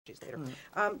Later.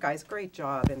 Guys, great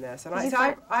job in this. And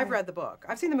I've read the book.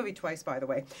 I've seen the movie twice, by the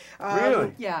way.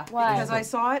 Really? Yeah. Why? Because I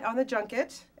saw it on the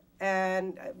junket,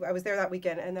 and I was there that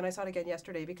weekend, and then I saw it again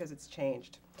yesterday because it's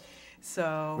changed.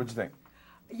 So. What'd you think?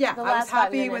 Yeah, I was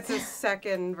happy with the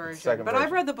second version. But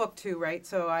I've read the book too, right?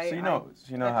 So you know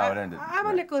how it ended. I'm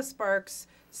a Nicholas Sparks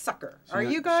sucker. Are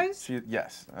you guys?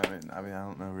 Yes. I mean, I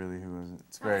don't know really who was.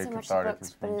 It's very cathartic. cathartic.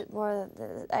 Books, but it more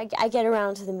I get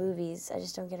around to the movies. I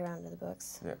just don't get around to the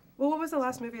books. Yeah. Well, what was the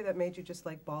last movie that made you just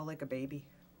like bawl like a baby?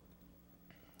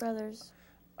 Brothers.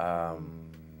 That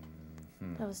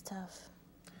was tough.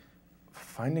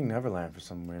 Finding Neverland for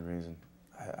some weird reason.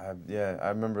 I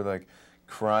remember like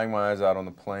crying my eyes out on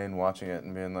the plane watching it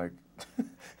and being like,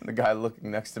 the guy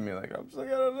looking next to me like, I'm just like,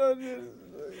 I don't know.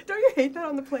 Don't you hate that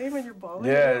on the plane when you're bawling?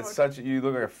 Yeah, it's such. You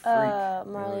look like a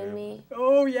freak. Marley and Me.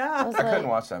 Oh yeah. I couldn't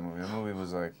watch that movie. The movie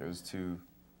was like it was too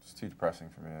depressing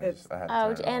for me. I had to turn it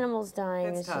off. Animals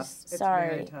dying is tough. just It's sorry.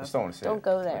 very tough. Just don't want to see it. Don't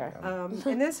go there.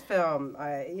 In this film,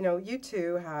 you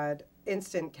two had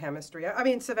instant chemistry. I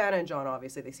mean, Savannah and John,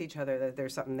 obviously, they see each other.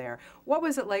 There's something there. What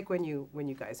was it like when you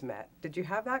guys met? Did you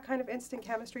have that kind of instant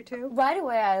chemistry too? Right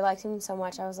away, I liked him so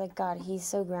much. I was like, God, he's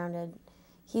so grounded.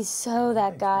 He's so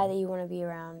that guy that you want to be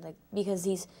around, like because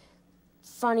he's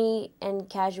funny and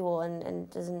casual and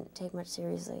doesn't take much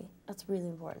seriously. That's really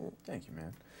important. Thank you,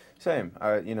 man. Same.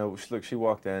 Look, she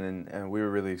walked in, and we were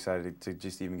really excited to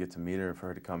just even get to meet her, for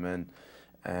her to come in.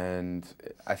 And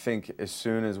I think as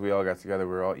soon as we all got together,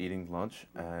 we were all eating lunch,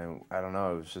 and I don't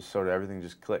know, it was just sort of everything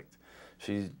just clicked.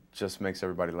 She just makes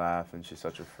everybody laugh, and she's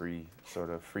such a free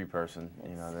person,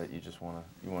 that you just wanna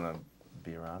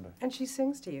be around her. And she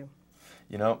sings to you.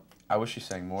 I wish she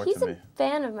sang more He's to me. He's a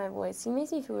fan of my voice. He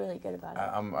makes me feel really good about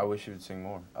it. I wish she would sing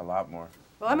more, a lot more.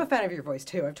 Well, I'm a fan of your voice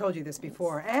too. I've told you this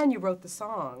before, and you wrote the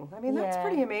song. I mean, that's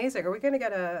pretty amazing. Are we going to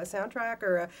get a soundtrack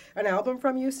or an album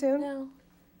from you soon? No.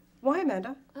 Why,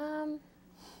 Amanda? I'm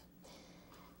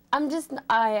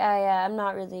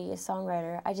not really a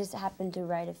songwriter. I just happened to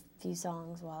write a few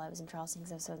songs while I was in Charleston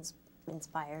because I was so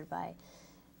inspired by.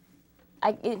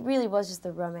 It really was just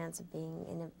the romance of being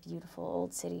in a beautiful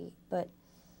old city. But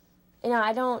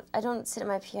I don't sit at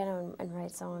my piano and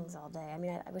write songs all day. I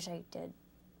mean, I wish I did.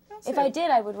 If I did,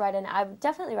 I would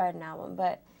definitely write an album.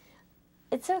 But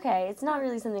it's okay. It's not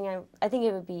really something I think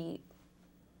it would be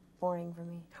boring for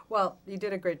me. Well, you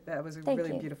did that was a Thank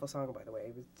really you. beautiful song, by the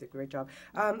way. You did a great job.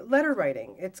 Letter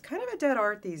writing, it's kind of a dead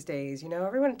art these days,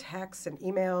 everyone texts and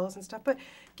emails and stuff, but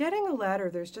getting a letter,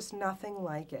 there's just nothing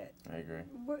like it. I agree.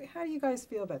 How do you guys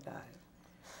feel about that?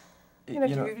 Do You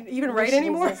you even write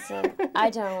anymore?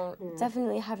 I don't.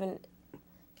 Definitely haven't.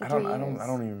 I don't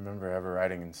even remember ever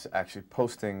writing and actually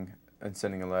posting and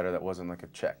sending a letter that wasn't like a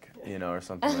check, or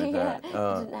something like that.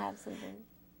 Didn't have something.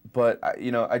 But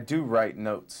I do write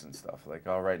notes and stuff. Like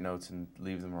I'll write notes and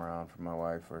leave them around for my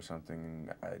wife or something.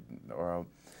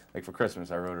 Like for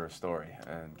Christmas, I wrote her a story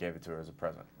and gave it to her as a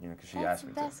present. Because she asked me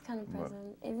to. That's the best kind of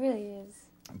present. It really is.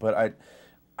 But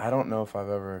I don't know if I've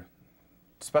ever,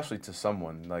 especially to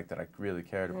someone like that I really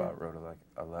cared about, wrote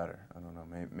a letter. I don't know.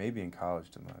 Maybe in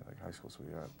college to my high school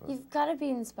sweetheart. But you've got to be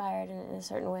inspired in a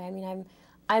certain way. I mean,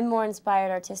 I'm more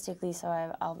inspired artistically, so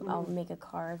I'll make a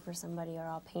card for somebody or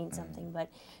I'll paint something. But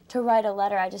to write a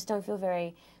letter, I just don't feel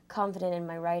very confident in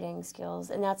my writing skills,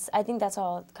 and I think that's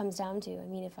all it comes down to. I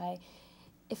mean,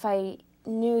 if I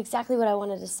knew exactly what I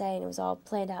wanted to say and it was all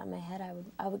planned out in my head,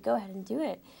 I would go ahead and do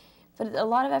it. But a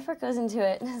lot of effort goes into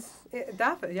it.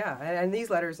 Yeah, and these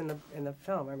letters in the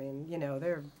film, I mean,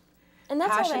 they're and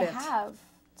that's passionate. all they have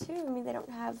too. I mean, they don't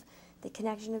have the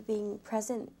connection of being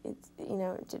present,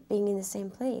 being in the same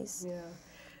place. Yeah.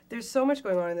 There's so much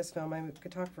going on in this film. I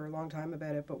could talk for a long time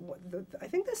about it, but I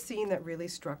think the scene that really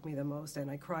struck me the most,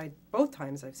 and I cried both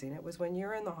times I've seen it, was when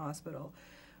you're in the hospital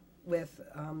with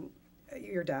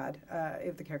your dad,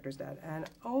 the character's dad, and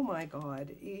oh my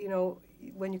God,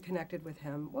 when you connected with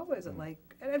him, what was it like?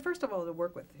 And first of all, to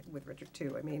work with Richard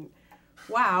too. I mean,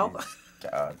 wow.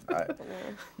 God,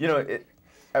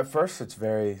 at first it's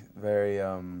very, very.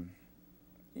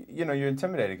 You're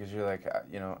intimidated because you're like,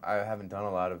 I haven't done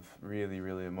a lot of really,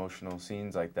 really emotional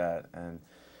scenes like that, and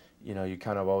you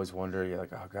kind of always wonder, you're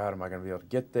like, oh God, am I going to be able to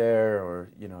get there, or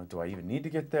do I even need to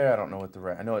get there? I don't know what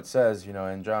I know it says,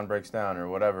 and John breaks down or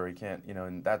whatever, he can't,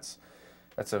 and that's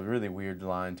a really weird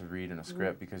line to read in a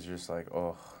script because you're just like,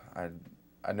 oh,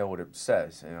 I know what it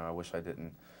says, I wish I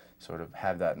didn't sort of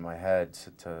have that in my head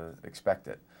to expect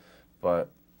it, but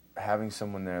having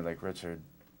someone there like Richard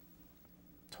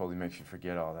totally makes you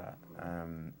forget all that.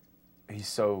 He's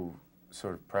so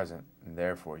sort of present and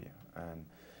there for you, and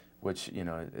which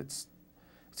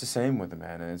it's the same with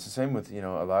Amanda, and it's the same with, you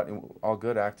know, all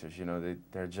good actors, you know,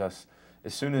 they're just,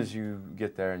 as soon as you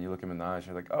get there and you look them in the eyes,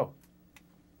 you're like, oh,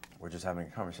 we're just having a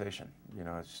conversation, you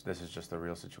know, this is just a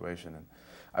real situation. And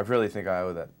I really think I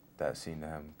owe that scene to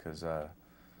him, because the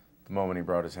moment he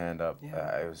brought his hand up,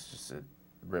 it was just, it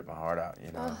ripped my heart out,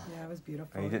 you know. Oh. Yeah, it was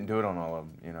beautiful. And he didn't do it on all of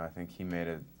them, you know. I think he made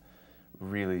a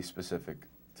really specific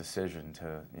decision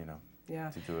to, you know,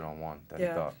 to do it on one that he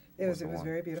thought it was one.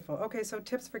 very beautiful. Okay, so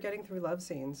tips for getting through love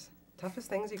scenes. Toughest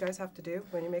things you guys have to do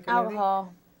when you make a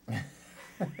Alcohol.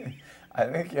 movie? I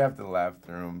think you have to laugh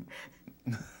through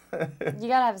them. You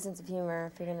gotta have a sense of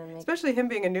humor if you're gonna make. Especially him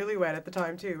being a newlywed at the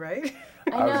time too, right? I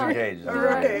know. I was engaged.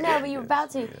 Okay. But you were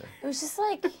about to. It was just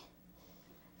like,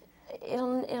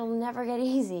 it'll never get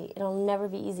easy. It'll never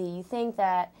be easy. You think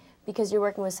that because you're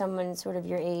working with someone sort of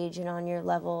your age and on your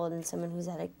level, and someone who's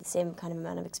had the same kind of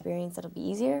amount of experience, that'll be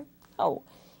easier. Oh,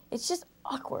 it's just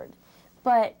awkward.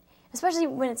 But especially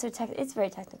when it's it's very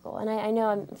technical. And I know,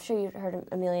 I'm sure you've heard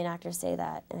a million actors say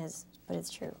that, but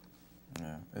it's true.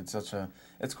 Yeah, it's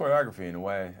it's choreography in a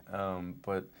way,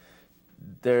 but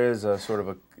there is a sort of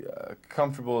a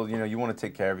comfortable, you know, you want to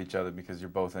take care of each other because you're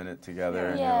both in it together.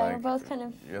 And yeah, you're like, we're both kind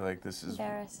of You're like, this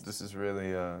embarrassed. is really,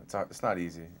 it's not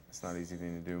easy. It's not an easy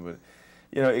thing to do, but,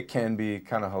 you know, it can be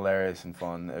kind of hilarious and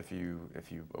fun if you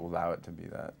allow it to be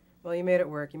that. Well, you made it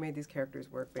work. You made these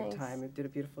characters work big Thanks. time. You did a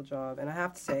beautiful job. And I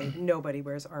have to say, nobody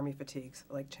wears army fatigues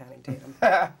like Channing Tatum.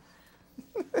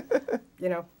 You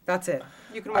know, that's it.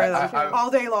 You can wear them all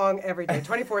day long, every day,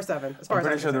 24/7. As far I'm as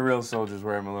pretty sure the real soldiers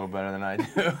wear them a little better than I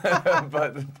do.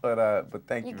 but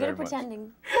thank you very You're good at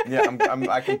pretending. Yeah,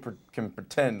 I can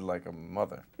pretend like a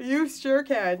mother. You sure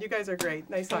can. You guys are great.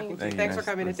 Nice talking to you. Thank you. Thanks for Nice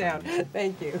coming to town. listening.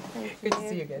 Thank you. Thank Good to you.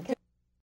 see you again.